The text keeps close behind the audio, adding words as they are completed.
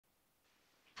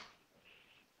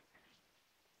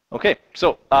Okay,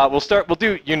 so we'll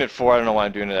do Unit 4. I don't know why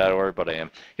I'm doing it that order, but I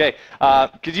am. Okay,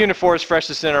 because Unit 4 is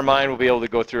freshest in our mind, we'll be able to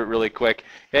go through it really quick.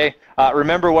 Okay,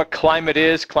 remember what climate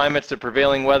is. Climate's the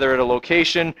prevailing weather at a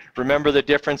location. Remember the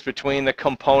difference between the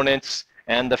components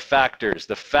and the factors.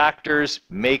 The factors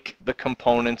make the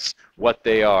components what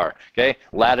they are. Okay,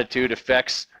 latitude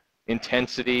affects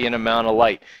intensity and amount of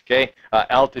light. Okay,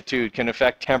 altitude can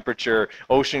affect temperature.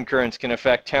 Ocean currents can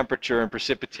affect temperature and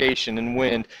precipitation and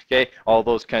wind. Okay, all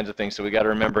those kinds of things. So we got to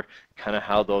remember kind of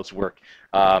how those work.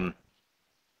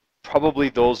 Probably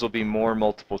those will be more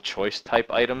multiple choice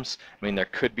type items. I mean, there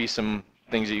could be some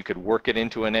things that you could work it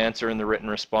into an answer in the written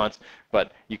response,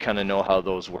 but you kind of know how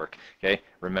those work. Okay,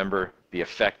 remember the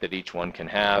effect that each one can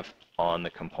have on the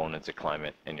components of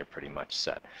climate, and you're pretty much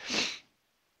set.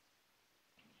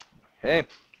 Okay,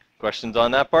 questions on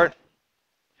that part?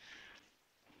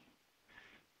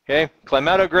 Okay,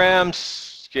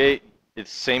 climatograms. Okay,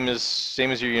 it's same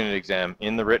as your unit exam.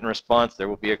 In the written response, there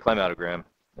will be a climatogram,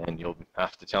 and you'll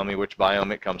have to tell me which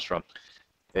biome it comes from.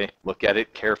 Okay, look at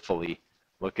it carefully.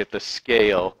 Look at the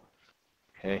scale.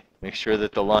 Okay, make sure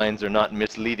that the lines are not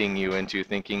misleading you into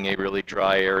thinking a really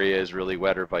dry area is really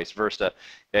wet or vice versa.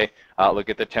 Okay, look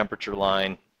at the temperature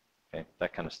line. Okay,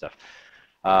 that kind of stuff.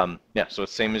 Yeah, so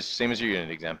it's same as your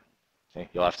unit exam. Okay,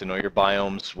 you'll have to know your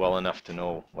biomes well enough to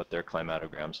know what their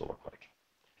climatograms will look like.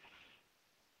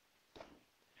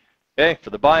 Okay,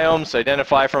 for the biomes,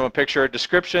 identify from a picture or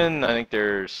description. I think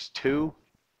there's 2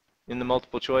 in the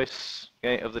multiple choice,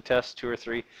 okay, of the test, 2 or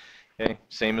 3. Okay,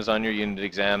 same as on your unit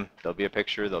exam. There'll be a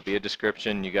picture, there'll be a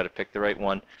description. You got to pick the right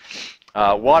one.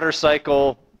 Water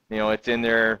cycle, you know, it's in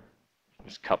there.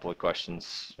 There's a couple of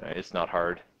questions. It's not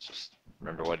hard. It's just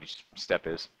remember what each step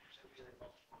is.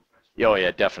 Oh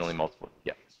yeah, definitely multiple.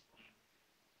 Yeah.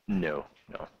 No.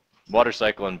 Water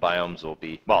cycle and biomes will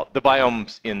be, well, the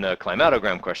biomes in the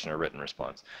climatogram question are written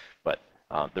response, but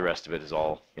the rest of it is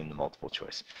all in the multiple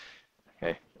choice.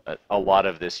 Okay. A lot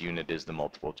of this unit is the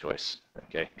multiple choice.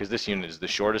 Okay, because this unit is the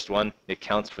shortest one. It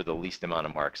counts for the least amount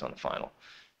of marks on the final.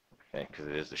 Okay, because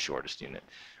it is the shortest unit.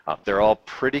 They're all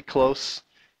pretty close.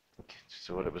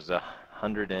 So what it was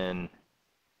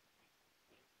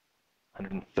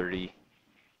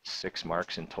 136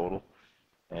 marks in total,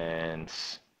 and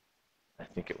I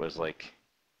think it was like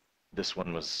this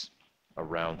one was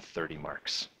around 30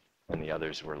 marks, and the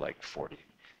others were like 40.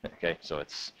 Okay, so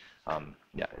it's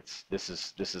yeah, this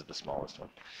is the smallest one.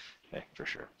 Okay, for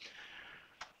sure.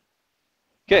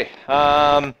 Okay.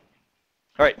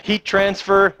 All right, heat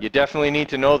transfer, you definitely need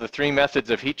to know the 3 methods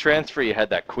of heat transfer. You had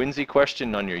that Quincy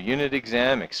question on your unit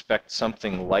exam. Expect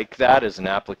something like that as an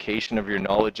application of your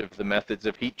knowledge of the methods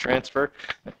of heat transfer.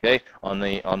 Okay, on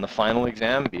the final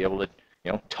exam, be able to,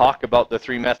 you know, talk about the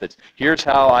 3 methods. Here's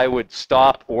how I would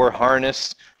stop or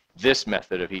harness this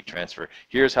method of heat transfer.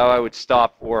 Here's how I would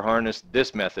stop or harness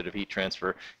this method of heat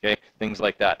transfer. Okay, things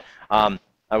like that.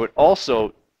 I would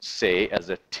also say as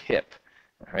a tip,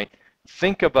 all right,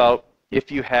 think about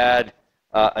if you had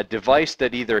a device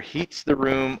that either heats the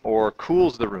room or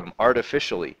cools the room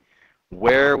artificially,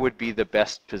 where would be the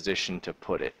best position to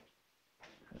put it?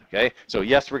 Okay, so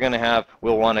yes,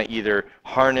 we'll want to either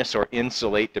harness or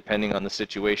insulate, depending on the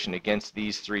situation, against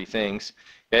these 3 things.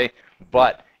 Okay,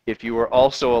 but if you were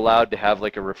also allowed to have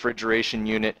like a refrigeration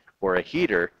unit or a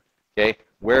heater, okay,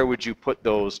 where would you put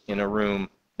those in a room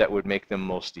that would make them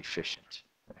most efficient?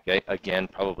 Okay, again,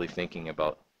 probably thinking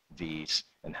about these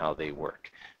and how they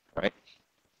work. All right.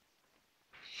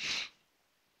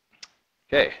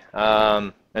 Okay,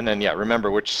 and then yeah, remember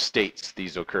which states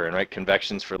these occur in, right?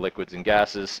 Convection's for liquids and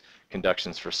gases,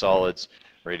 conduction's for solids,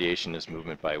 radiation is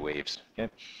movement by waves.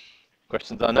 Okay,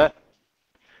 questions on that?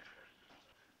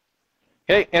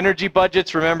 Okay, energy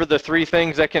budgets, remember the 3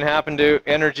 things that can happen to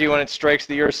energy when it strikes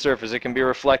the Earth's surface. It can be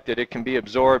reflected, it can be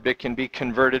absorbed, it can be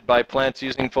converted by plants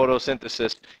using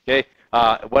photosynthesis. Okay,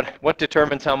 what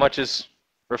determines how much is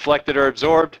reflected or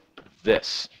absorbed?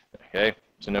 This. Okay,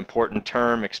 it's an important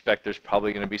term. Expect there's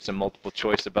probably going to be some multiple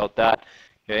choice about that.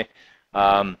 Okay,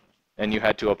 and you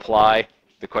had to apply.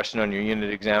 The question on your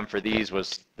unit exam for these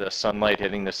was the sunlight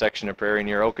hitting the section of prairie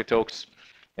near Okotoks.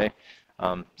 Okay,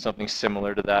 something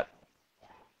similar to that.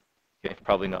 Okay,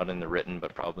 probably not in the written,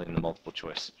 but probably in the multiple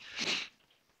choice.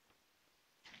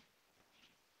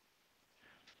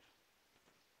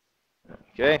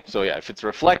 Okay, so yeah, if it's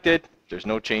reflected, there's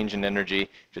no change in energy.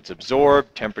 If it's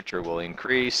absorbed, temperature will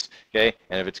increase. Okay,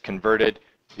 and if it's converted,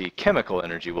 the chemical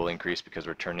energy will increase because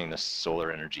we're turning the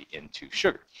solar energy into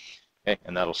sugar. Okay,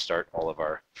 and that'll start all of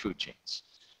our food chains.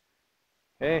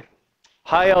 Okay,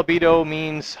 high albedo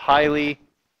means highly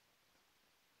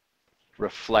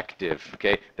reflective.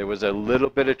 Okay, there was a little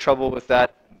bit of trouble with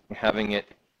that, having it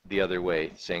the other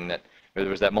way, saying that there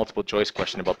was that multiple choice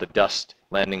question about the dust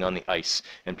landing on the ice,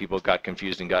 and people got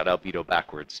confused and got albedo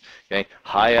backwards. Okay,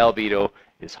 high albedo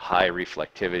is high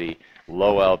reflectivity,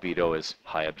 low albedo is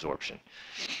high absorption.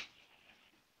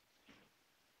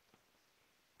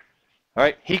 All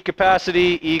right, heat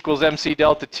capacity equals MC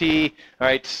delta T. All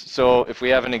right, so if we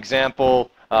have an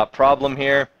example problem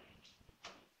here.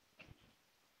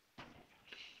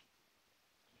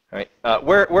 All right,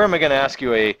 where am I going to ask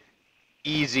you a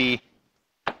easy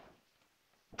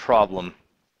problem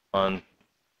on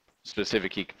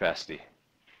specific heat capacity?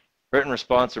 Written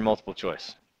response or multiple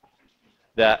choice?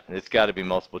 It's got to be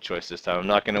multiple choice this time. I'm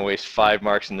not going to waste 5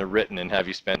 marks in the written and have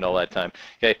you spend all that time.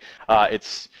 Okay,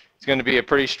 it's going to be a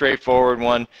pretty straightforward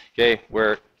one. Okay,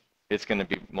 where it's going to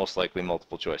be most likely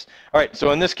multiple choice. All right,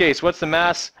 so in this case, what's the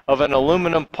mass of an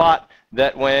aluminum pot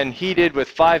that when heated with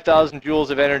 5,000 joules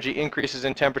of energy increases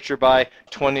in temperature by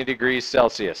 20 degrees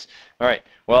Celsius? All right,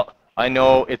 well, I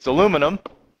know it's aluminum,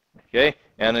 okay,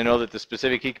 and I know that the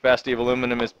specific heat capacity of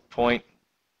aluminum is 0.9.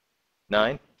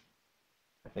 I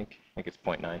think it's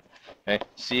 0.9. Okay,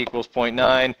 C equals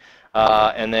 0.9,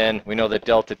 and then we know that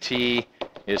delta T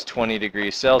is 20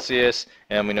 degrees Celsius,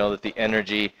 and we know that the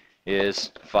energy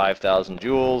is 5,000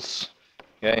 joules.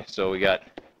 Okay, so we got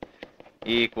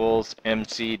E equals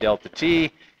MC delta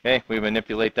T. Okay, we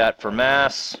manipulate that for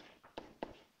mass.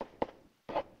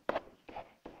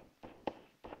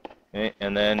 Okay,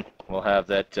 and then we'll have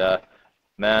that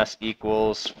mass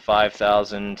equals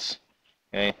 5,000,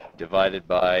 okay, divided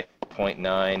by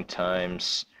 0.9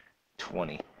 times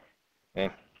 20.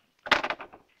 Okay,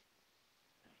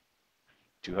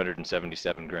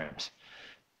 277 grams.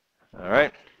 All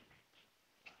right.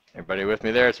 Everybody with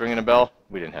me there? It's ringing a bell?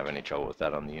 We didn't have any trouble with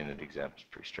that on the unit exam. It's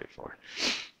pretty straightforward.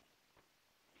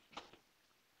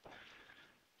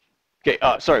 Okay,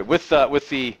 sorry, with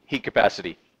the heat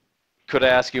capacity, could I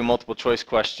ask you multiple choice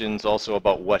questions also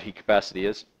about what heat capacity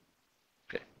is?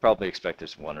 Okay, probably expect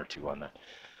there's 1 or 2 on that.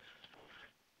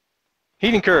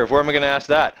 Heating curve, where am I going to ask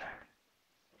that?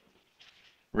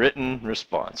 Written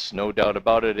response, no doubt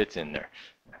about it, it's in there.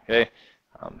 Okay.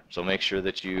 So make sure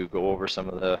that you go over some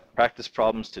of the practice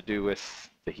problems to do with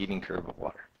the heating curve of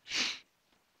water.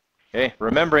 Okay,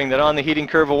 remembering that on the heating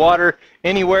curve of water,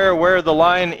 anywhere where the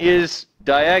line is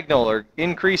diagonal or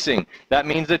increasing, that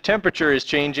means the temperature is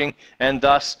changing, and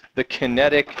thus the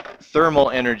kinetic thermal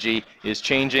energy is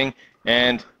changing,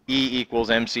 and E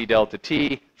equals MC delta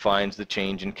T finds the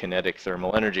change in kinetic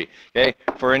thermal energy. Okay,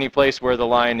 for any place where the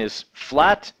line is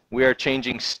flat, we are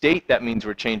changing state. That means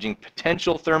we're changing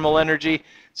potential thermal energy.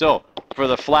 So for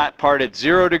the flat part at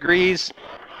 0 degrees,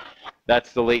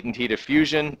 that's the latent heat of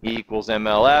fusion, E equals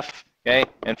MLF. Okay,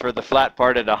 and for the flat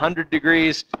part at 100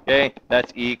 degrees, okay,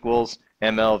 that's E equals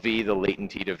MLV, the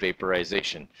latent heat of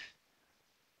vaporization.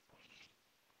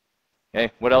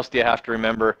 Okay, what else do you have to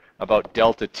remember about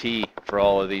delta T for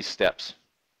all of these steps?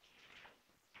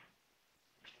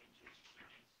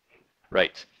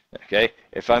 Right. Okay,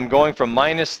 if I'm going from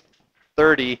minus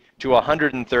 30 to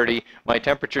 130, my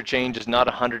temperature change is not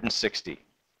 160.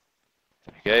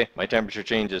 Okay, my temperature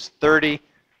change is 30,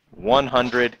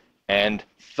 100, and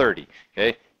 30.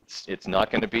 Okay, it's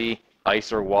not going to be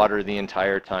ice or water the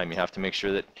entire time. You have to make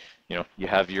sure that you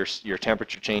have your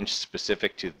temperature change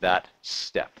specific to that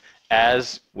step,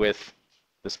 as with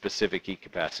the specific heat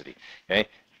capacity. Okay,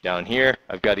 down here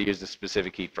I've got to use the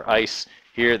specific heat for ice.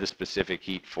 Here the specific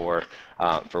heat for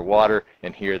water,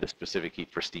 and here the specific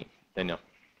heat for steam. Then no.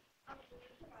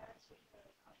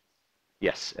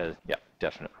 Yes, yeah,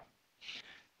 definitely.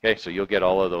 Okay, so you'll get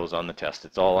all of those on the test.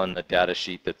 It's all on the data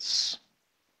sheet that's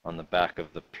on the back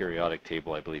of the periodic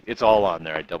table, I believe. It's all on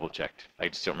there. I double checked. I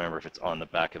just don't remember if it's on the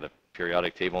back of the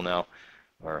periodic table now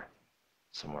or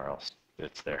somewhere else.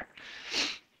 It's there.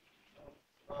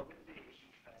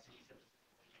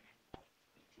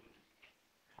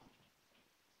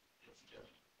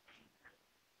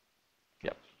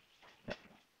 Yep.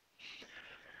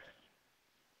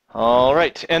 All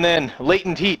right, and then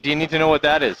latent heat. Do you need to know what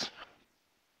that is?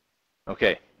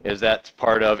 Okay, is that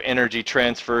part of energy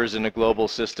transfers in a global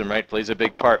system, right? Plays a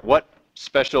big part. What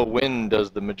special wind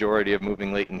does the majority of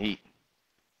moving latent heat?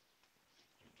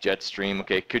 Jet stream.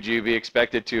 Okay, could you be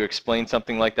expected to explain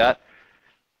something like that?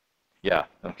 Yeah,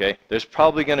 okay. There's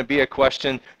probably going to be a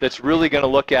question that's really going to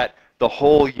look at the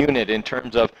whole unit in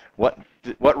terms of what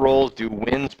roles do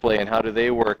winds play and how do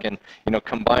they work, and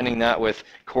combining that with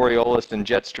Coriolis and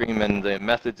jet stream and the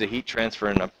methods of heat transfer.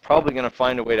 And I'm probably going to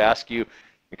find a way to ask you,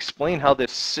 explain how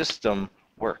this system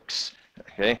works.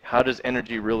 Okay, how does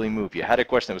energy really move? You had a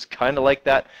question that was kind of like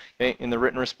that, okay, in the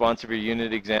written response of your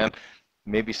unit exam.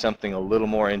 Maybe something a little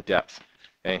more in depth,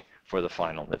 okay, for the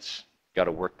final. That's got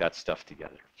to work that stuff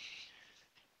together.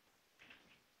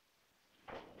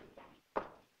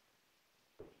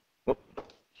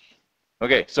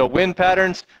 Okay, so wind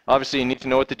patterns, obviously you need to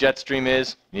know what the jet stream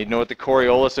is, you need to know what the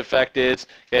Coriolis effect is.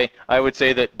 Okay, I would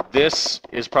say that this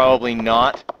is probably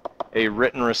not a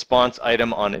written response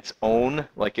item on its own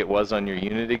like it was on your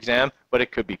unit exam, but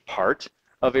it could be part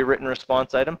of a written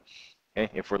response item. Okay,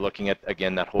 if we're looking at,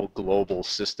 again, that whole global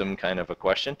system kind of a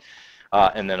question.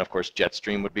 And then, of course, jet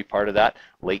stream would be part of that,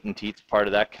 latent heat's part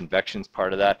of that, convection's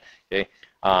part of that. Okay.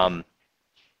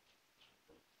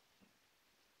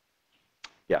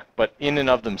 Yeah, but in and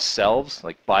of themselves,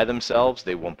 like by themselves,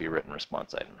 they won't be written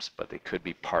response items, but they could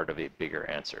be part of a bigger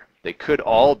answer. They could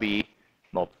all be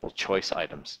multiple choice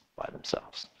items by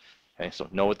themselves. Okay, so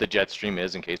know what the jet stream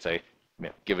is in case I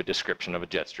give a description of a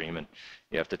jet stream, and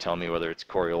you have to tell me whether it's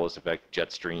Coriolis effect,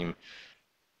 jet stream,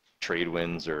 trade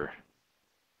winds, or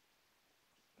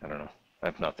I don't know.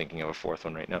 I'm not thinking of a fourth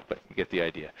one right now, but you get the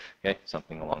idea. Okay,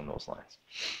 something along those lines.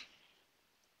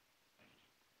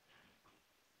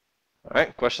 All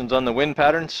right, questions on the wind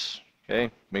patterns?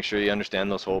 Okay, make sure you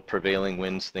understand those whole prevailing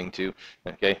winds thing too.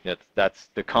 Okay, that's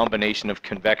the combination of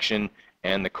convection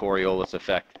and the Coriolis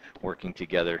effect working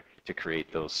together to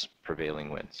create those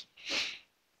prevailing winds.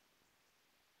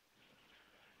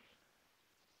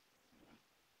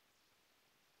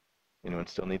 Anyone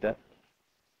still need that?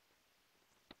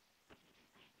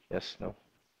 Yes, no?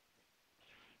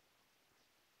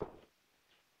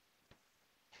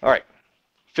 All right,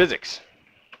 physics.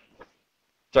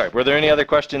 Sorry, were there any other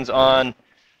questions on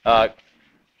the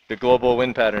global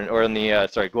wind pattern, or in the,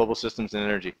 sorry, global systems and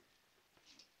energy?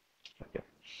 Okay.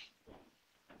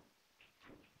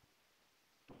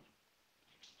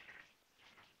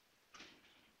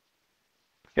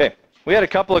 Okay, we had a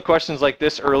couple of questions like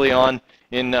this early on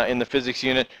in the physics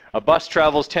unit. A bus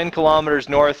travels 10 kilometers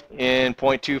north in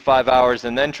 0.25 hours,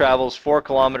 and then travels 4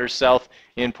 kilometers south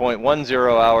in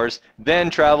 0.10 hours, then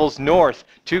travels north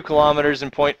 2 kilometers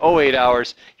in 0.08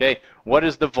 hours. Okay, what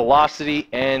is the velocity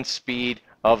and speed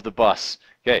of the bus?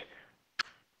 Okay,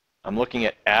 I'm looking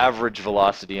at average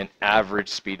velocity and average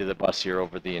speed of the bus here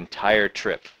over the entire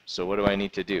trip. So what do I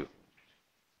need to do?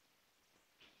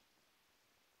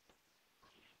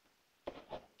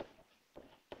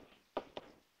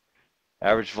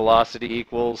 Average velocity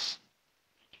equals,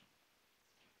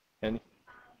 and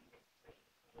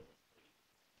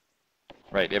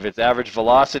right, if it's average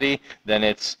velocity, then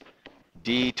it's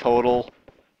d total,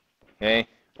 okay,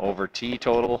 over t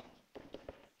total.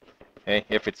 Okay,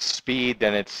 if it's speed,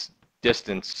 then it's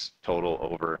distance total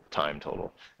over time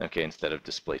total, okay, instead of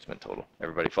displacement total.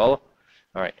 Everybody follow?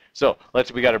 All right, so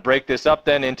we got to break this up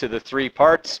then into the 3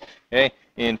 parts. Okay,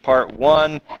 in part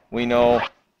 1, we know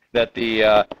that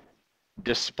the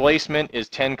displacement is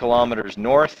 10 kilometers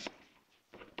north,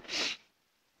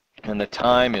 and the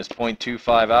time is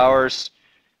 0.25 hours.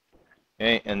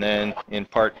 Okay, and then in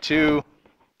part 2,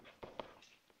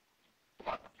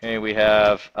 okay, we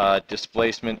have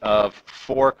displacement of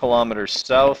 4 kilometers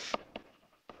south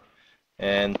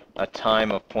and a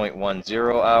time of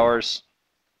 0.10 hours.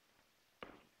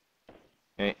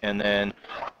 Okay, and then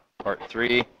part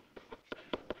 3,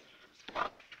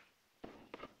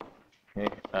 okay,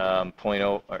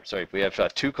 we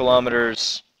have 2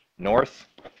 kilometers north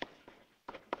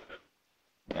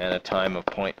and a time of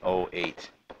 0.08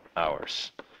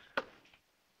 hours.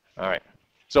 All right.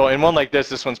 So in one like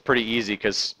this one's pretty easy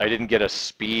because I didn't get a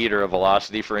speed or a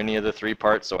velocity for any of the 3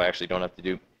 parts, so I actually don't have to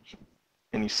do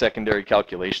any secondary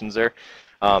calculations there.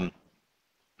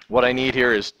 What I need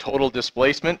here is total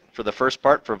displacement for the first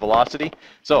part for velocity.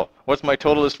 So what's my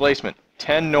total displacement?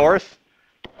 10 north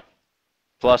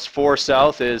plus 4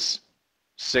 south is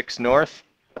 6 north,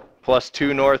 plus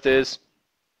 2 north is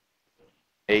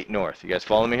 8 north. You guys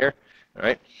follow me here? All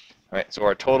right. All right, so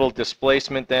our total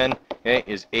displacement then, okay,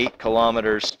 is 8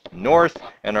 kilometers north,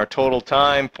 and our total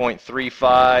time,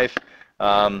 0.35,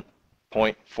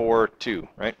 0.42,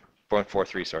 right?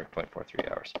 0.43, sorry, 0.43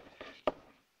 hours.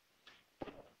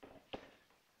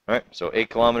 All right, so 8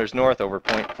 kilometers north over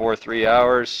 0.43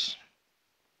 hours.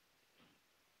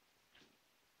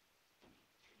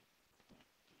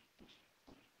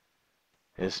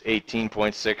 Is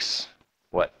 18.6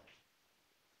 what?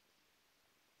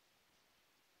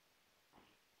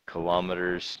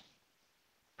 Kilometers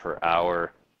per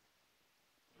hour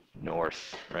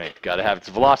north, right? Got to have its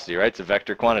velocity, right? It's a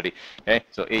vector quantity. Okay,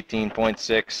 so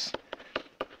 18.6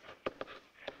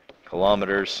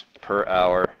 kilometers per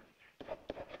hour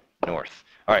north.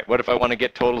 All right, what if I want to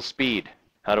get total speed?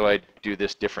 How do I do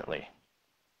this differently?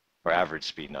 Or average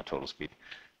speed, not total speed.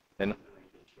 Then,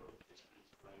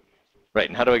 right,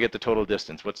 and how do I get the total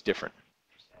distance? What's different?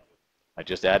 I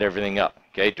just add everything up.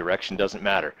 Okay, direction doesn't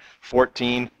matter.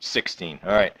 14, 16.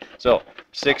 All right, so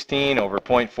 16 over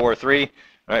 0.43.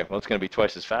 All right, well, it's going to be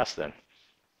twice as fast then.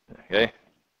 Okay, all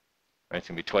right, it's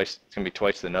going to be twice. It's going to be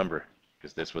twice the number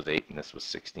because this was 8 and this was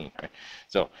 16. Right,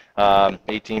 so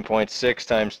 18.6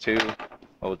 times 2. Well,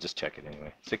 we'll just check it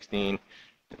anyway. 16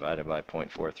 divided by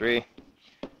 0.43.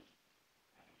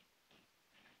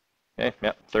 Okay,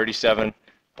 yeah,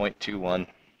 37.21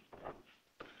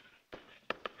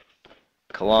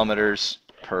 kilometers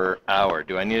per hour.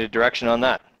 Do I need a direction on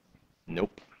that?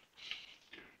 Nope.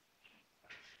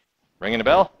 Ringing a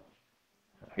bell?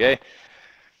 Okay.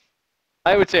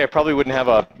 I would say I probably wouldn't have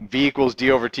a V equals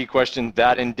D over T question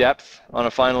that in depth on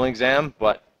a final exam,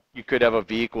 but you could have a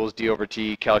V equals D over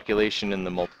T calculation in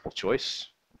the multiple choice.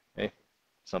 Okay,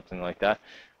 something like that.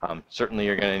 Certainly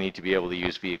you're going to need to be able to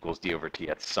use V equals D over T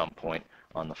at some point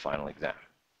on the final exam.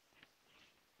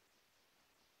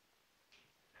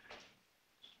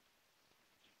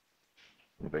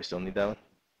 Anybody still need that one?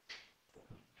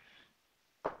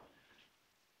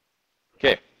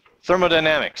 Okay,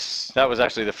 thermodynamics. That was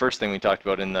actually the first thing we talked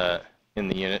about in the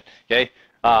unit. Okay,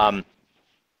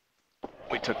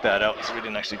 we took that out, so we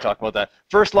didn't actually talk about that.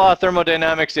 First law of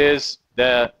thermodynamics is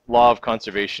the law of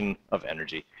conservation of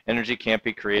energy. Energy can't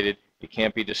be created, it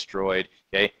can't be destroyed.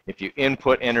 Okay, if you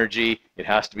input energy, it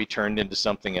has to be turned into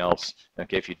something else.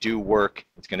 Okay, if you do work,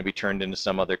 it's going to be turned into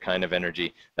some other kind of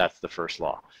energy. That's the first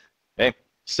law. Okay.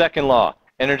 Second law,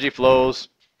 energy flows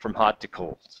from hot to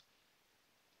cold,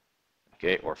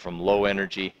 okay, or from low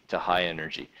energy to high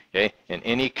energy, okay, and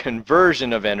any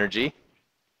conversion of energy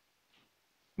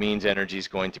means energy is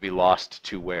going to be lost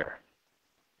to where?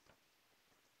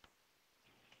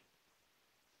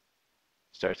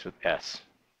 Starts with S.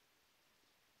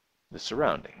 The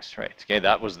surroundings, right? Okay,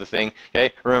 that was the thing.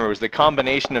 Okay, remember, it was the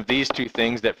combination of these two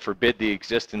things that forbid the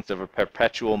existence of a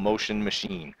perpetual motion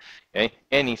machine. Okay,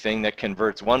 anything that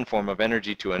converts one form of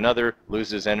energy to another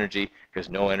loses energy because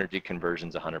no energy conversion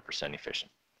is 100%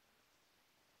 efficient.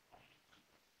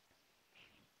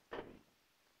 All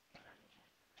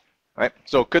right,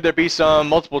 so could there be some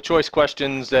multiple choice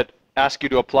questions that ask you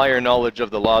to apply your knowledge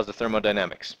of the laws of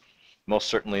thermodynamics? Most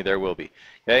certainly there will be.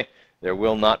 Okay. There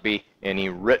will not be any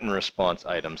written response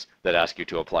items that ask you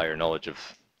to apply your knowledge of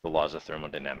the laws of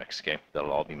thermodynamics. Okay,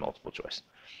 that'll all be multiple choice.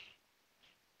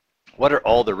 What are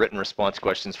all the written response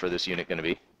questions for this unit going to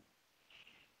be?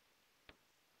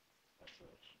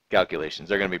 Calculations.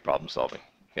 They're going to be problem solving.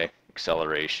 Okay,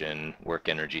 acceleration, work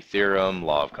energy theorem,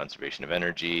 law of conservation of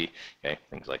energy. Okay,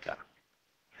 things like that.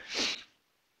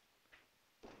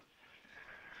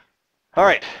 All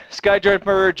right,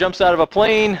 skyjumper jumps out of a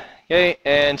plane. Okay,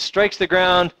 and strikes the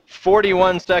ground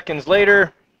 41 seconds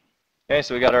later. Okay,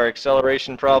 so we got our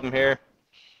acceleration problem here.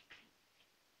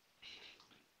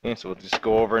 Okay, so we'll just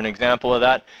go over an example of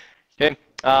that. Okay,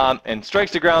 and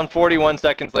strikes the ground 41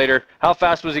 seconds later. How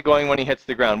fast was he going when he hits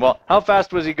the ground? Well, how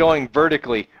fast was he going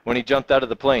vertically when he jumped out of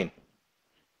the plane?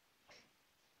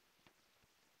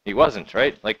 He wasn't,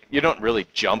 right? Like, you don't really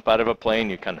jump out of a plane,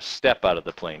 you kind of step out of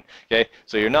the plane. Okay,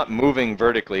 so you're not moving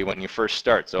vertically when you first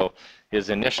start. So his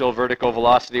initial vertical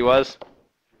velocity was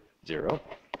 0.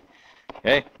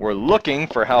 Okay, we're looking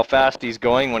for how fast he's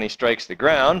going when he strikes the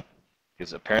ground,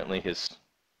 because apparently his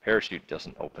parachute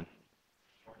doesn't open,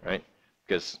 right?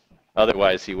 Because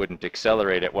otherwise he wouldn't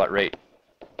accelerate at what rate?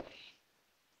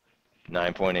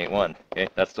 9.81. Okay,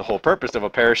 that's the whole purpose of a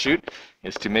parachute,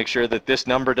 is to make sure that this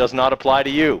number does not apply to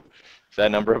you. If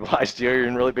that number applies to you, you're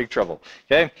in really big trouble.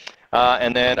 Okay,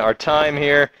 and then our time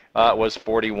here was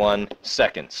 41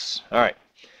 seconds. All right,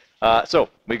 so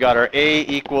we got our A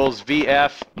equals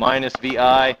VF minus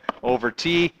VI over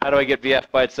T. How do I get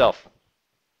VF by itself?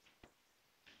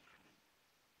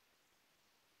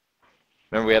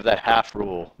 Remember, we have that half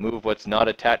rule. Move what's not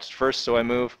attached first, so I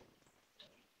move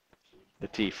the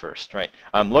T first, right?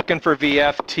 I'm looking for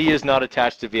VF. T is not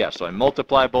attached to VF, so I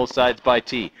multiply both sides by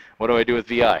T. What do I do with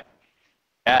VI?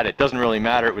 Add it. Doesn't really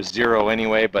matter. It was 0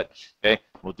 anyway, but okay,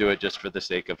 we'll do it just for the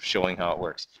sake of showing how it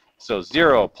works. So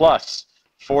 0 plus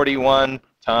 41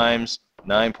 times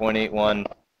 9.81.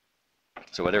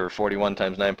 So whatever 41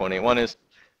 times 9.81 is,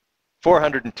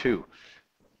 402.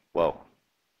 Whoa.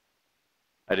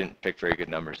 I didn't pick very good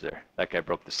numbers there. That guy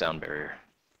broke the sound barrier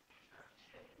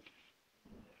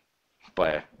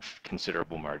by a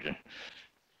considerable margin.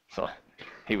 So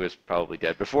he was probably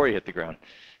dead before he hit the ground.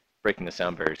 Breaking the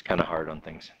sound barrier is kind of hard on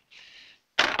things.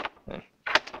 All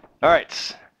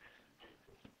right.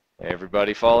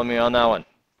 Everybody follow me on that one.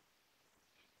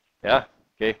 Yeah?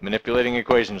 Okay, manipulating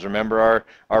equations. Remember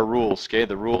our rules, okay?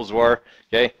 The rules were,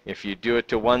 okay, if you do it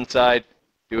to one side,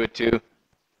 do it to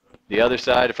the other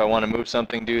side. If I want to move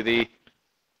something, do the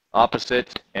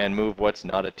opposite, and move what's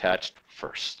not attached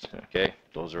first. Okay,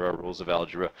 those are our rules of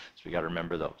algebra, so we got to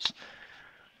remember those.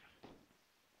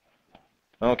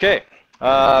 Okay,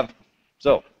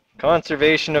 so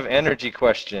conservation of energy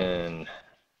question. Let's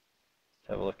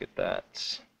have a look at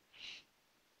that.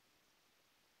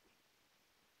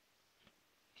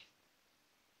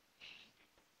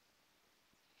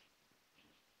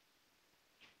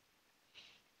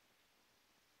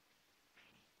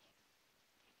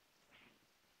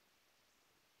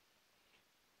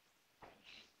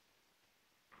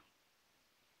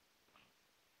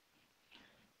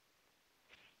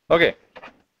 Okay,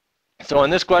 so in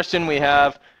this question we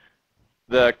have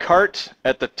the cart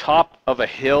at the top of a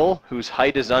hill whose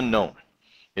height is unknown.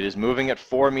 It is moving at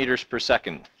 4 meters per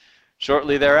second.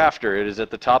 Shortly thereafter, it is at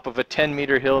the top of a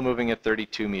 10-meter hill moving at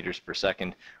 32 meters per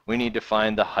second. We need to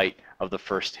find the height of the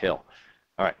first hill.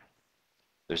 All right,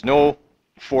 there's no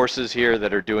forces here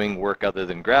that are doing work other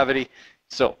than gravity.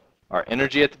 So our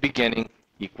energy at the beginning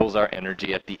equals our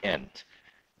energy at the end.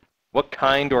 What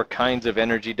kind or kinds of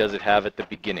energy does it have at the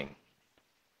beginning?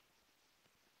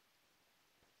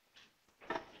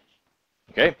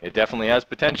 Okay, it definitely has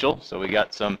potential. So we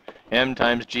got some m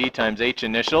times g times h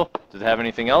initial. Does it have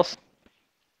anything else?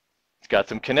 It's got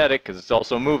some kinetic because it's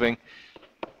also moving.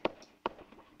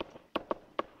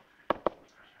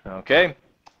 Okay,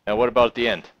 now what about at the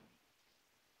end?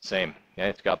 Same. Okay,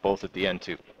 it's got both at the end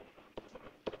too.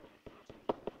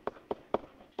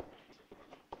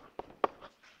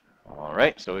 All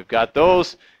right, so we've got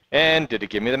those. And did it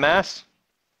give me the mass?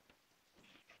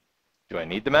 Do I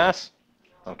need the mass?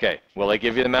 Okay, will I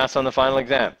give you the mass on the final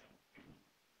exam?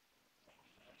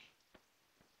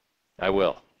 I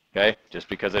will, okay? Just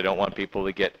because I don't want people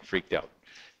to get freaked out.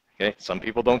 Okay, some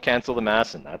people don't cancel the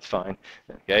mass, and that's fine,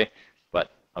 okay? But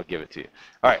I'll give it to you.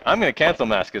 All right, I'm going to cancel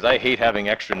mass because I hate having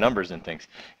extra numbers and things,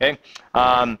 okay?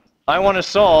 I want to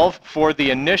solve for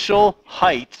the initial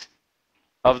height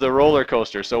of the roller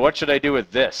coaster. So what should I do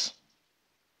with this?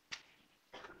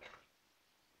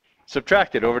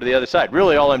 Subtract it over to the other side.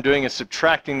 Really, all I'm doing is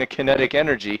subtracting the kinetic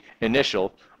energy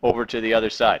initial over to the other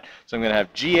side. So I'm going to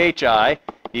have GHI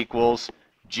equals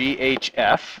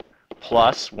GHF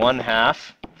plus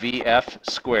 1/2 VF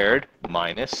squared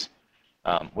minus,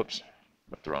 whoops,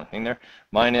 put the wrong thing there,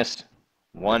 minus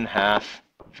 1/2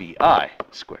 VI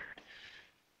squared.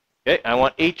 Okay, I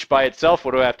want H by itself.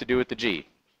 What do I have to do with the G?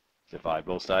 Divide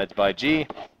both sides by G.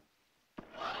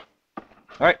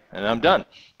 All right, and I'm done,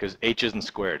 because H isn't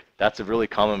squared. That's a really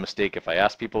common mistake. If I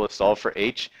ask people to solve for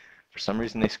H, for some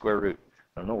reason they square root.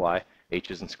 I don't know why.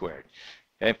 H isn't squared.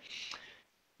 Okay.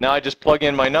 Now I just plug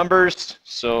in my numbers,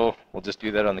 so we'll just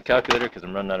do that on the calculator because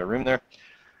I'm running out of room there.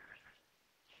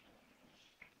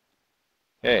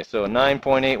 Okay, so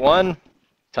 9.81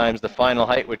 times the final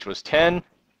height, which was 10.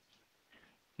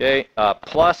 Okay,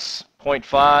 plus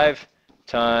 0.5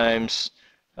 times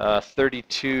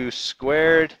 32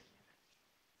 squared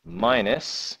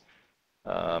minus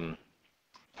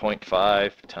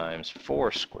 0.5 times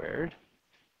 4 squared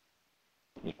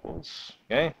equals,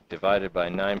 okay, divided by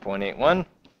 9.81.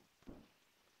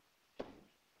 All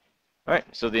right,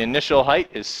 so the initial height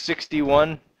is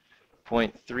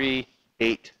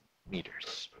 61.38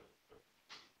 meters.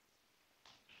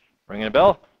 Ringing a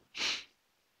bell?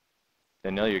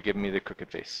 Danielle, you're giving me the crooked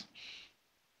face.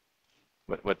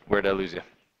 Where did I lose you?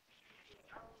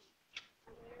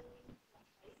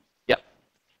 Yep.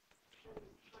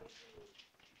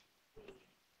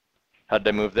 How did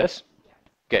I move this?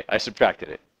 Okay, I subtracted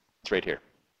it. It's right here.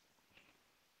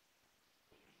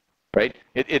 Right?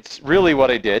 It's really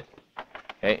what I did.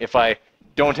 Okay, if I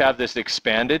don't have this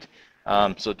expanded,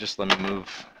 so just let me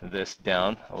move this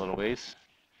down a little ways.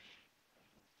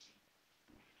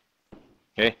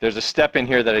 Okay, there's a step in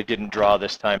here that I didn't draw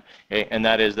this time, okay, and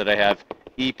that is that I have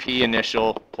EP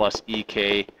initial plus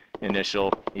EK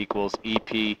initial equals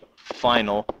EP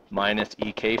final minus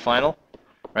EK final,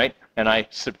 right? And I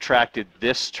subtracted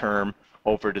this term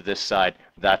over to this side.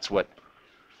 That's what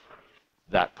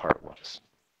that part was,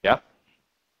 yeah?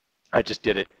 I just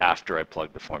did it after I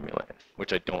plugged the formula in,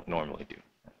 which I don't normally do.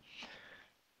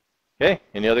 Okay,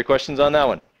 any other questions on that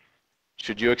one?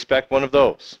 Should you expect one of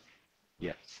those?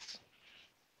 Yes.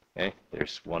 Okay,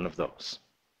 there's one of those.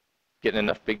 Getting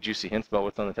enough big juicy hints about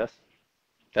what's on the test?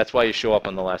 That's why you show up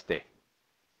on the last day.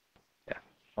 Yeah,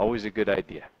 always a good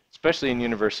idea, especially in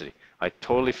university. I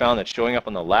totally found that showing up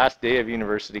on the last day of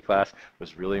university class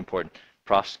was really important.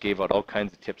 Profs gave out all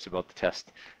kinds of tips about the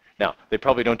test. Now, they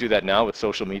probably don't do that now with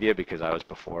social media because I was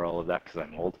before all of that because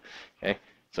I'm old. Okay,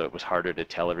 so it was harder to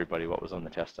tell everybody what was on the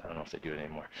test. I don't know if they do it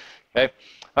anymore. Okay,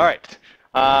 all right.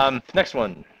 Next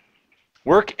one.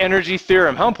 Work energy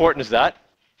theorem. How important is that?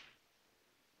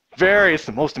 It's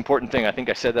the most important thing. I think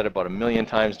I said that about 1,000,000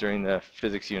 times during the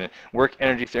physics unit. Work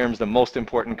energy theorem is the most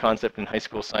important concept in high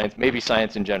school science, maybe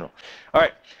science in general. All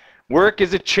right, work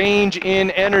is a change in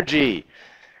energy.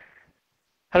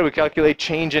 How do we calculate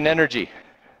change in energy?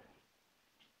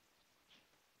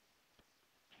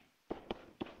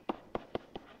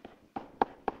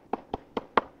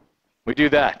 We do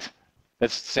that.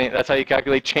 That's how you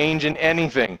calculate change in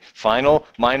anything. Final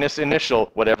minus initial,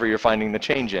 whatever you're finding the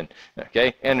change in.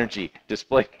 Okay, energy,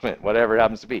 displacement, whatever it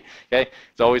happens to be. Okay,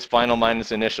 it's always final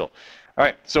minus initial. All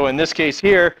right, so in this case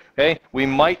here, okay, we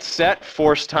might set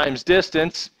force times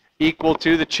distance equal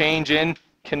to the change in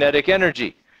kinetic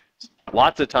energy.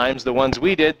 Lots of times, the ones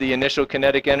we did, the initial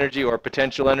kinetic energy or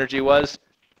potential energy was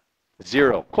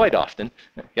 0. Quite often.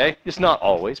 Okay, it's not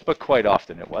always, but quite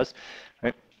often it was.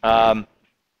 Right?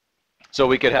 So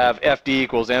we could have FD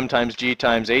equals m times g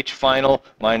times h final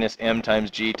minus m times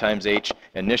g times h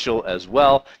initial as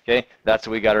well. Okay, that's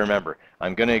what we got to remember.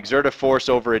 I'm going to exert a force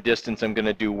over a distance. I'm going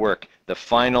to do work. The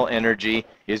final energy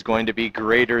is going to be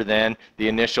greater than the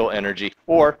initial energy.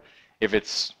 Or if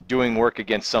it's doing work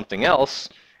against something else,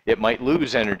 it might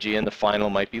lose energy and the final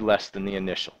might be less than the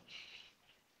initial.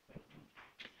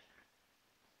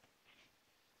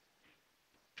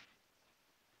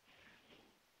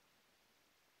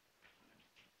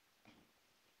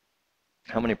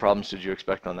 How many problems did you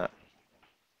expect on that?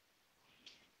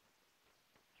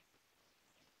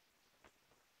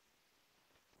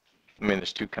 I mean,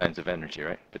 there's two kinds of energy,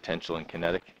 right? Potential and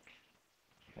kinetic.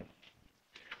 Okay.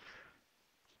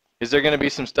 Is there going to be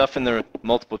some stuff in the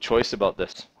multiple choice about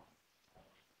this?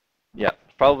 Yeah,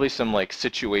 probably some like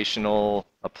situational,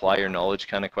 apply your knowledge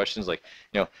kind of questions, like,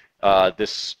 you know,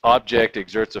 this object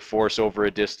exerts a force over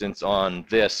a distance on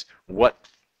this. What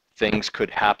things could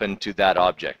happen to that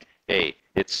object? A,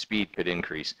 its speed could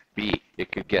increase. B,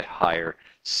 it could get higher.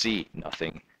 C,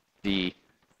 nothing. D,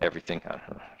 everything.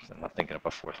 I'm not thinking of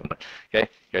a fourth one. Okay,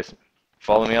 you guys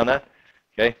follow me on that?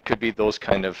 Okay, could be those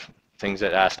kind of things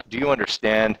that ask, do you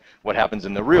understand what happens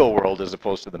in the real world as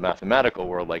opposed to the mathematical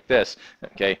world like this,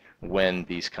 okay, when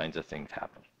these kinds of things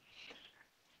happen?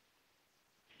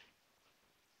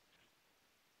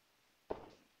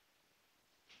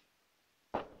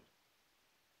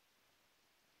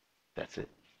 That's it.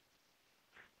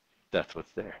 That's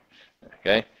what's there.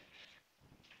 Okay?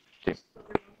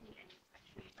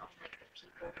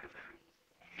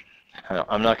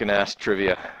 I'm not going to ask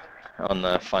trivia on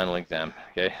the final exam,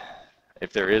 okay?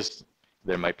 If there is,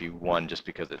 there might be one just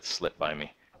because it slipped by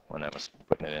me when I was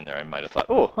putting it in there. I might have thought,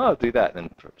 oh, I'll do that, and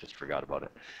just forgot about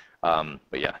it.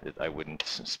 But yeah, I wouldn't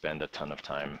spend a ton of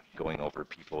time going over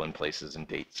people and places and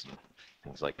dates and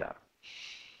things like that.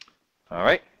 All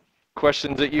right,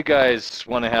 questions that you guys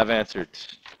want to have answered?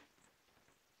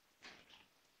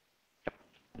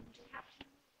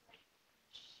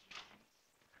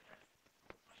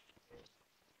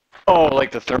 Oh,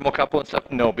 like the thermocouple and stuff?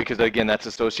 No, because again, that's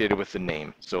associated with the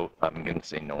name. So I'm going to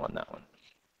say no on that one.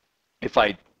 If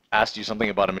I asked you something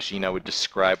about a machine, I would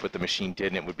describe what the machine did,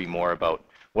 and it would be more about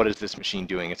what is this machine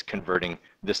doing? It's converting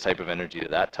this type of energy to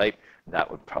that type. That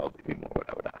would probably be more what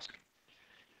I would ask.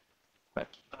 But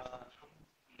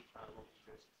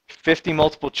 50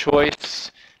 multiple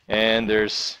choice, and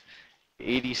there's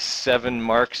 87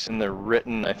 marks in the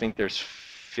written. I think there's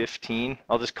 15.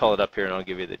 I'll just call it up here and I'll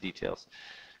give you the details.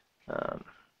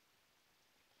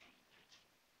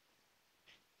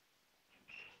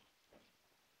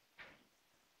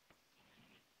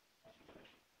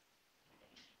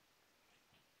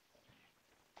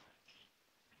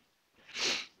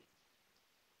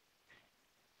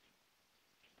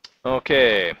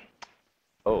 Okay.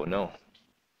 Oh, no.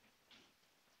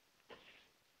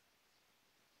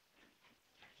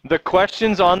 The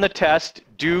questions on the test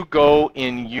do go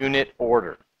in unit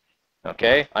order.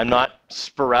 Okay? I'm not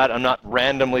sporadic. I'm not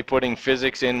randomly putting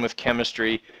physics in with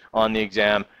chemistry on the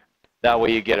exam. That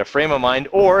way you get a frame of mind.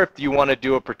 Or if you want to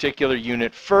do a particular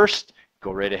unit first,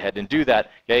 go right ahead and do that.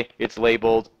 Okay? It's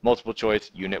labeled multiple choice,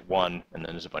 unit 1, and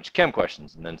then there's a bunch of chem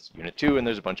questions, and then it's unit 2, and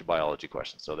there's a bunch of biology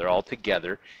questions. So they're all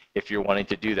together if you're wanting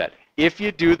to do that. If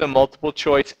you do the multiple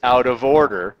choice out of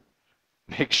order,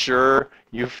 make sure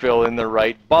you fill in the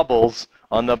right bubbles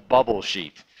on the bubble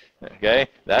sheet. Okay?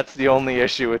 That's the only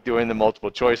issue with doing the multiple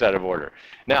choice out of order.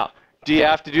 Now, do you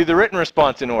have to do the written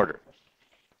response in order?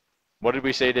 What did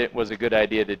we say was a good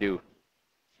idea to do?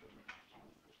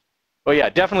 Oh yeah,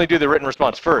 definitely do the written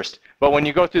response first. But when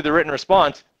you go through the written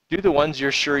response, do the ones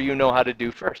you're sure you know how to do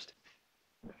first.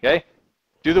 Okay?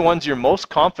 Do the ones you're most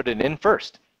confident in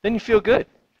first. Then you feel good.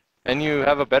 And you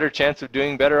have a better chance of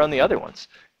doing better on the other ones.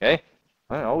 Okay?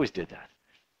 I always did that.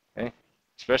 Okay?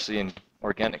 Especially in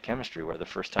organic chemistry, where the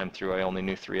first time through I only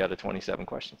knew 3 out of 27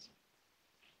 questions.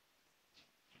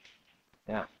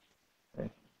 Yeah. Okay.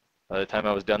 By the time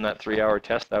I was done that 3-hour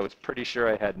test, I was pretty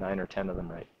sure I had 9 or 10 of them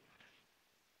right.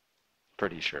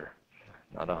 Pretty sure.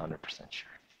 Not 100% sure.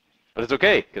 But it's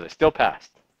okay, because I still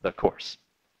passed the course,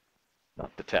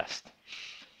 not the test.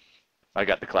 I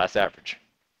got the class average,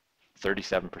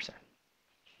 37%.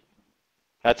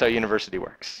 That's how university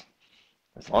works.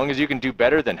 As long as you can do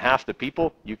better than half the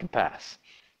people, you can pass.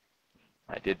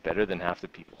 I did better than half the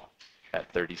people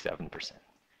at 37%.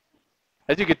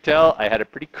 As you could tell, I had a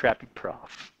pretty crappy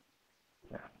prof.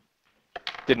 Yeah.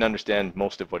 Didn't understand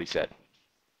most of what he said.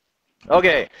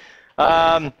 Okay,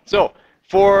 so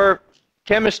for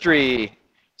chemistry,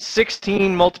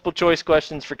 16 multiple choice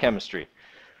questions for chemistry.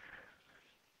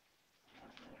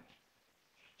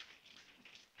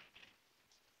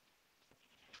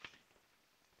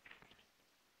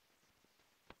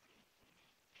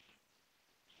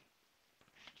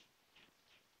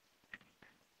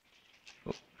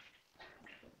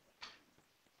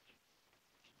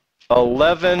 Oh.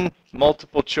 11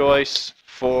 multiple choice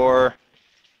for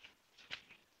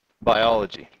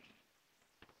biology.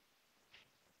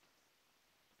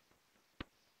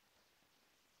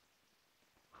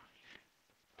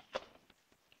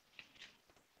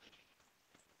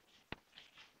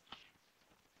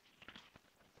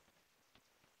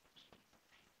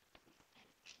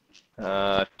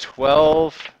 Uh,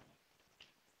 12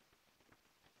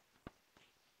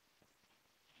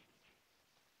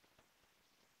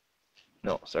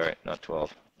 no, sorry, not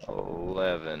 12,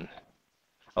 11.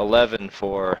 11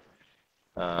 for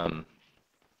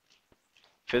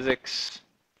physics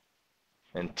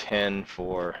and 10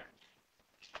 for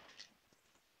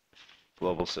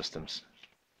global systems.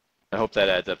 I hope that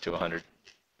adds up to 100.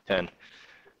 10.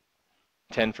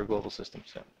 10 for global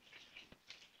systems. Yeah.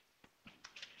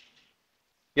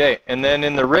 Okay, and then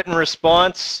in the written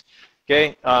response,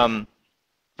 okay,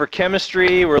 for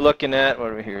chemistry, we're looking at, what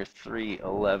are we here, 3,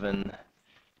 11,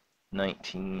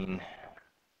 19,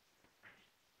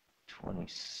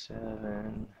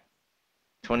 27,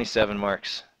 27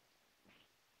 marks.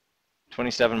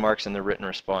 27 marks in the written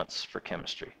response for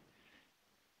chemistry.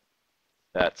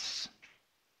 That's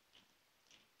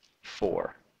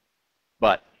 4.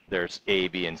 But there's A,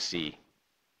 B, and C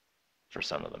for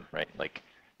some of them, right? Like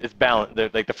it's balance.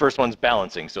 Like the first one's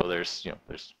balancing, so there's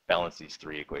there's balance these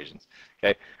 3 equations.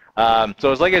 Okay.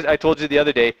 So it's like I told you the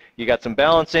other day, you got some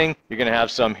balancing. You're going to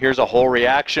have some. Here's a whole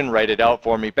reaction. Write it out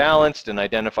for me, balanced, and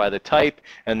identify the type.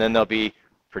 And then there'll be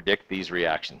predict these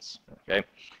reactions. Okay.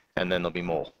 And then there'll be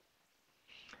mole.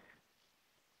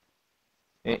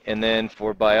 And then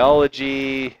for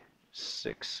biology,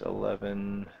 6,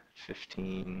 11,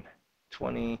 15,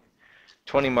 20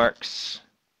 marks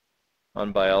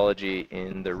on biology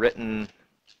in the written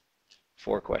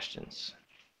 4 questions.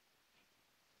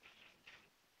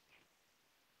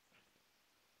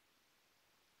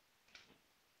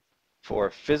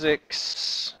 For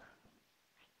physics,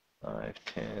 5,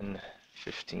 10,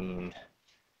 15,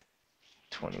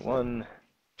 21.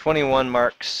 21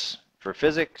 marks for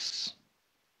physics.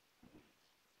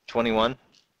 21.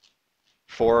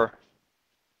 4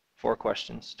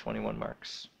 questions, 21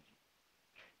 marks.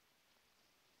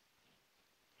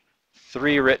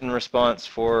 3 written response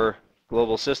for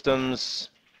global systems,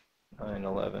 9,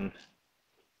 11,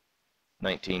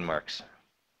 19 marks.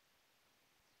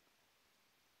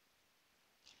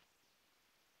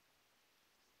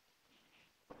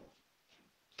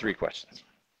 Three questions.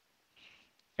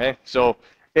 Okay, so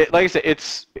like I said,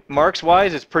 it's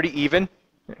marks-wise, it's pretty even.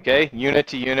 Okay, unit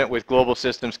to unit, with global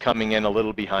systems coming in a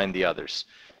little behind the others.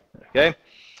 Okay.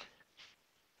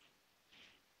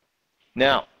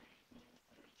 Now,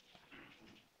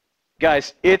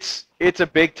 guys, it's a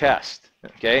big test.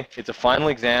 Okay, it's a final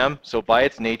exam, so by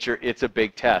its nature, it's a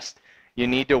big test. You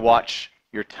need to watch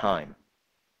your time.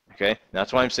 Okay,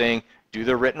 that's why I'm saying do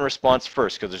the written response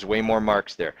first, because there's way more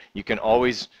marks there. You can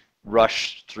always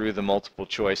rush through the multiple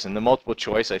choice, and the multiple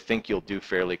choice I think you'll do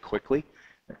fairly quickly.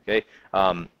 Okay,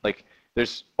 like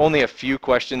there's only a few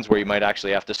questions where you might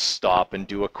actually have to stop and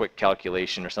do a quick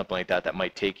calculation or something like that. That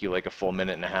might take you like a full 1.5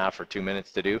 minutes or 2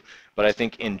 minutes to do. But I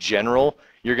think in general,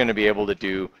 you're going to be able to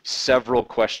do several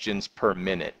questions per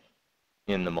minute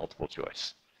in the multiple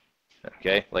choice.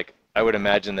 Okay, like I would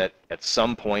imagine that at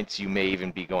some points you may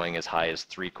even be going as high as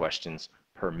 3 questions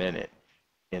per minute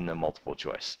in the multiple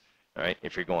choice. All right,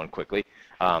 if you're going quickly.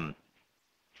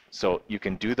 So you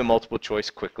can do the multiple choice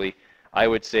quickly. I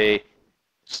would say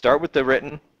start with the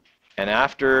written, and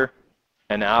after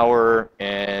an hour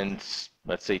and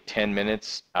let's say 10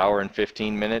 minutes, hour and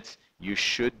 15 minutes, you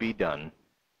should be done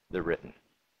the written.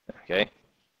 okay?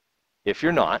 If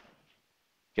you're not,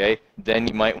 okay, then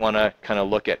you might want to kind of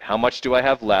look at how much do I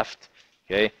have left,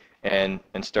 okay, and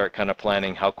start kind of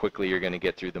planning how quickly you're going to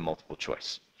get through the multiple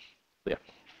choice. Yeah.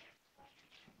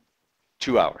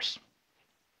 2 hours.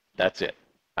 That's it.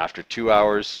 After 2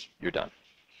 hours, you're done.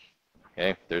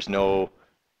 Okay? There's no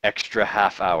extra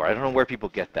half hour. I don't know where people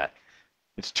get that.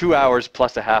 It's 2 hours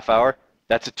plus a half hour.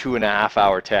 That's a 2.5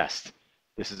 hour test.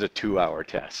 This is a 2 hour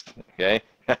test. Okay?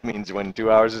 That means when 2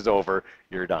 hours is over,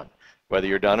 you're done. Whether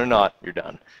you're done or not, you're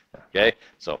done. Okay?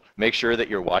 So make sure that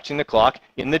you're watching the clock.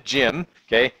 In the gym,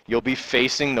 okay, you'll be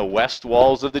facing the west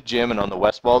walls of the gym, and on the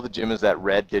west wall of the gym is that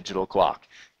red digital clock.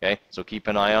 Okay? So keep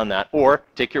an eye on that, or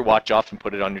take your watch off and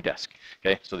put it on your desk,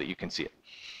 okay, so that you can see it.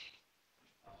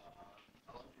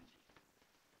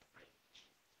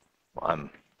 Well, I'm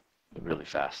really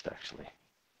fast, actually.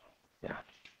 Yeah,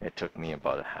 it took me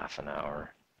about a half an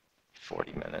hour,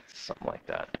 40 minutes, something like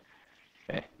that.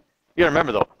 Okay. You gotta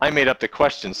remember though, I made up the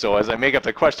questions, so as I make up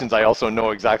the questions, I also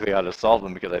know exactly how to solve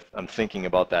them because I'm thinking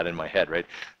about that in my head, right?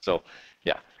 So,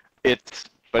 yeah,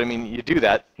 but I mean, you do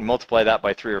that, you multiply that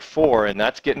by 3 or 4, and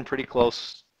that's getting pretty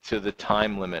close to the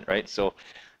time limit, right? So,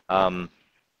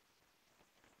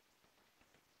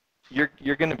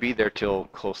 you're going to be there till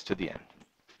close to the end,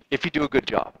 if you do a good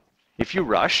job. If you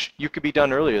rush, you could be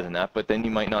done earlier than that, but then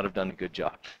you might not have done a good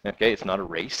job. Okay, it's not a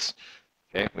race.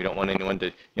 Okay, we don't want anyone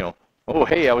to, oh,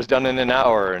 hey, I was done in an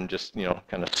hour and just,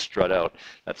 kind of strut out.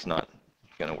 That's not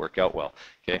going to work out well.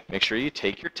 Okay, make sure you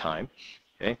take your time.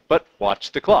 Okay, but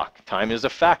watch the clock. Time is a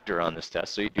factor on this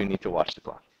test, so you do need to watch the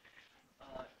clock.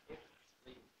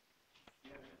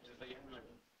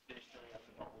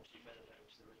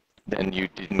 Then you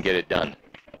didn't get it done.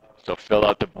 So fill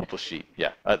out the bubble sheet.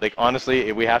 Yeah, like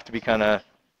honestly, we have to be kind of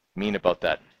mean about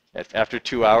that. After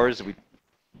 2 hours, we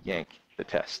yank the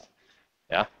test.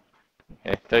 Yeah.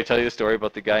 Okay. Did I tell you the story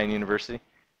about the guy in university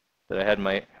that I had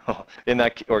in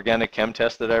that organic chem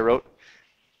test that I wrote?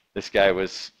 This guy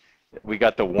we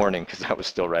got the warning because I was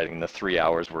still writing. The 3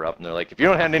 hours were up, and they're like, if you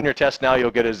don't hand in your test now,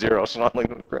 you'll get a 0. So I'm like,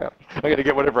 oh, crap, I got to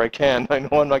get whatever I can. I know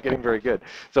I'm not getting very good.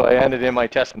 So I handed in my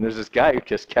test, and there's this guy who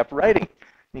just kept writing.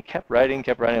 He kept writing.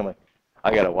 I'm like,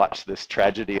 I got to watch this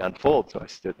tragedy unfold. So I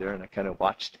stood there and I kind of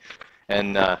watched.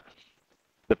 And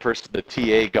the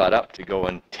TA got up to go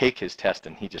and take his test,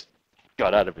 and he just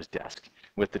got out of his desk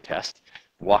with the test,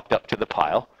 walked up to the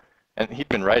pile, and he'd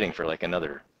been writing for like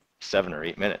another 7 or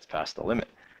 8 minutes past the limit.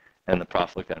 And the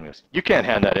prof looked at him and goes, you can't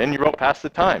hand that in. You wrote past the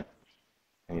time.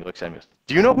 And he looks at me and goes,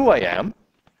 do you know who I am?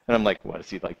 And I'm like, what, is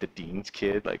he like the dean's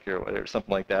kid, like, or whatever,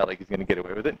 something like that, like he's going to get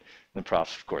away with it? And the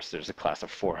prof, of course, there's a class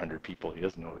of 400 people. He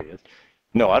doesn't know who he is.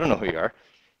 No, I don't know who you are.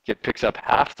 Kid picks up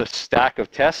half the stack of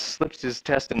tests, slips his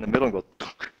test in the middle and goes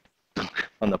dunk, dunk,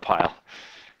 on the pile.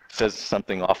 Says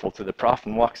something awful to the prof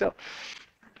and walks out.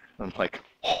 I'm like,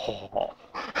 oh.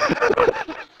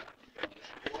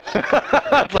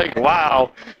 It's like,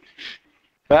 wow.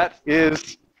 That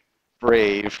is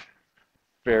brave.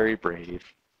 Very brave.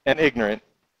 And ignorant,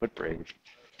 but brave.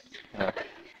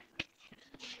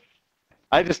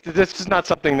 This is not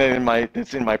something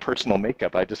that's in my personal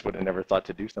makeup. I just would have never thought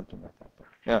to do something like that. But,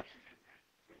 yeah.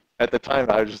 At the time,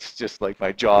 I was just like,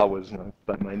 my jaw was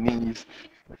by my knees.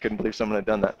 I couldn't believe someone had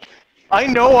done that. I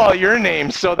know all your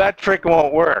names, so that trick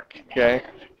won't work. Okay?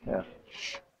 Yeah.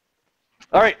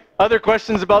 All right. Other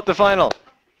questions about the final?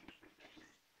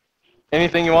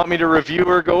 Anything you want me to review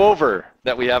or go over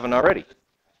that we haven't already?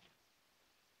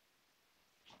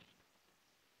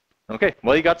 Okay,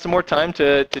 well, you got some more time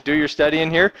to do your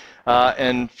studying here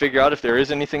and figure out if there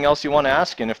is anything else you want to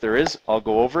ask, and if there is, I'll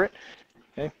go over it.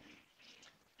 Okay.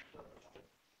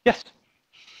 Yes.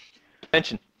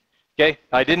 Mention. Okay,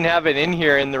 I didn't have it in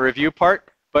here in the review part,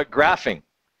 but graphing.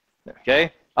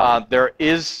 Okay, there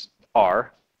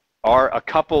are a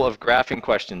couple of graphing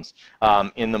questions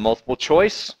in the multiple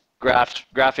choice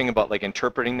graphing about like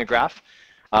interpreting the graph,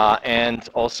 and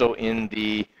also in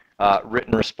the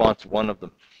written response. One of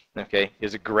them, okay,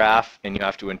 is a graph, and you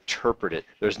have to interpret it.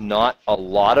 There's not a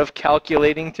lot of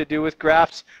calculating to do with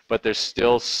graphs, but there's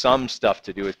still some stuff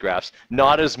to do with graphs.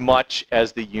 Not as much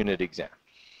as the unit exam.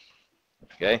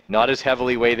 Okay, not as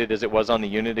heavily weighted as it was on the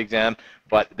unit exam,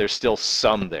 but there's still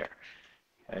some there.